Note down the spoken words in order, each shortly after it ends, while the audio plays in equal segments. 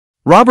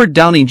Robert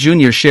Downey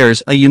Jr.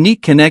 shares a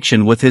unique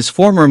connection with his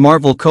former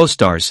Marvel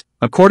co-stars,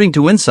 according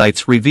to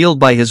insights revealed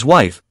by his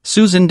wife,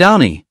 Susan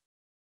Downey.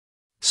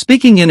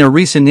 Speaking in a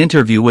recent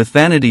interview with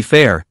Vanity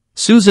Fair,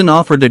 Susan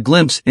offered a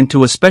glimpse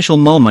into a special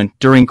moment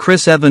during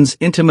Chris Evans'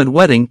 intimate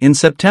wedding in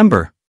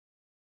September.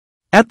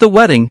 At the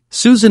wedding,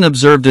 Susan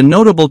observed a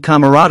notable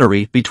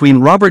camaraderie between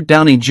Robert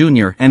Downey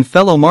Jr. and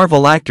fellow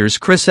Marvel actors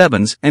Chris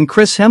Evans and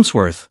Chris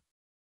Hemsworth.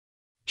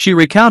 She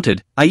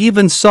recounted, "I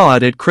even saw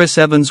it at Chris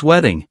Evans'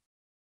 wedding."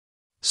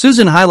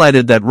 Susan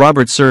highlighted that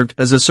Robert served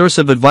as a source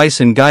of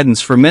advice and guidance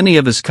for many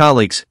of his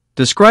colleagues,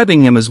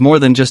 describing him as more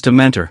than just a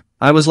mentor.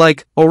 "I was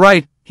like, oh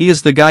right, he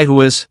is the guy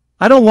who is,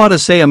 I don't want to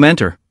say a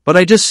mentor, but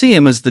I just see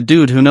him as the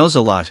dude who knows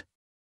a lot."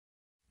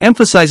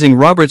 Emphasizing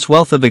Robert's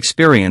wealth of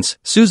experience,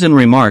 Susan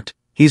remarked,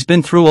 "He's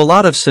been through a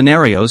lot of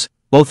scenarios,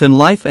 both in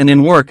life and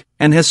in work,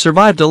 and has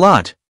survived a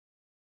lot."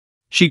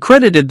 She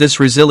credited this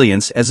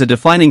resilience as a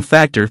defining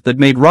factor that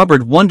made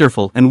Robert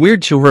wonderful and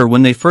weird to her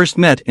when they first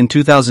met in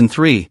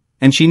 2003,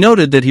 and she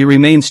noted that he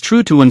remains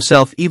true to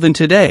himself even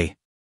today.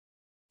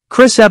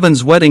 Chris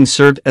Evans' wedding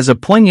served as a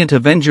poignant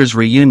Avengers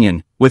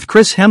reunion, with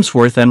Chris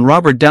Hemsworth and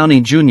Robert Downey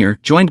Jr.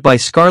 joined by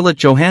Scarlett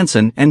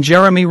Johansson and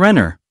Jeremy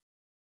Renner.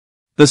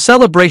 The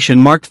celebration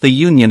marked the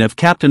union of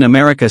Captain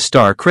America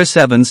star Chris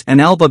Evans and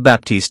Alba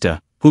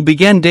Baptista, who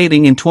began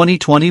dating in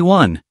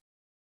 2021.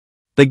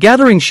 The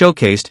gathering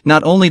showcased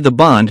not only the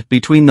bond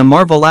between the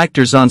Marvel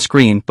actors on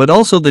screen but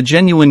also the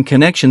genuine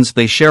connections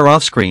they share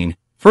off-screen,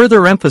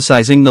 further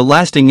emphasizing the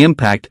lasting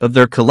impact of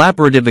their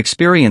collaborative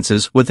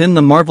experiences within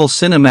the Marvel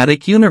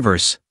Cinematic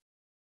Universe.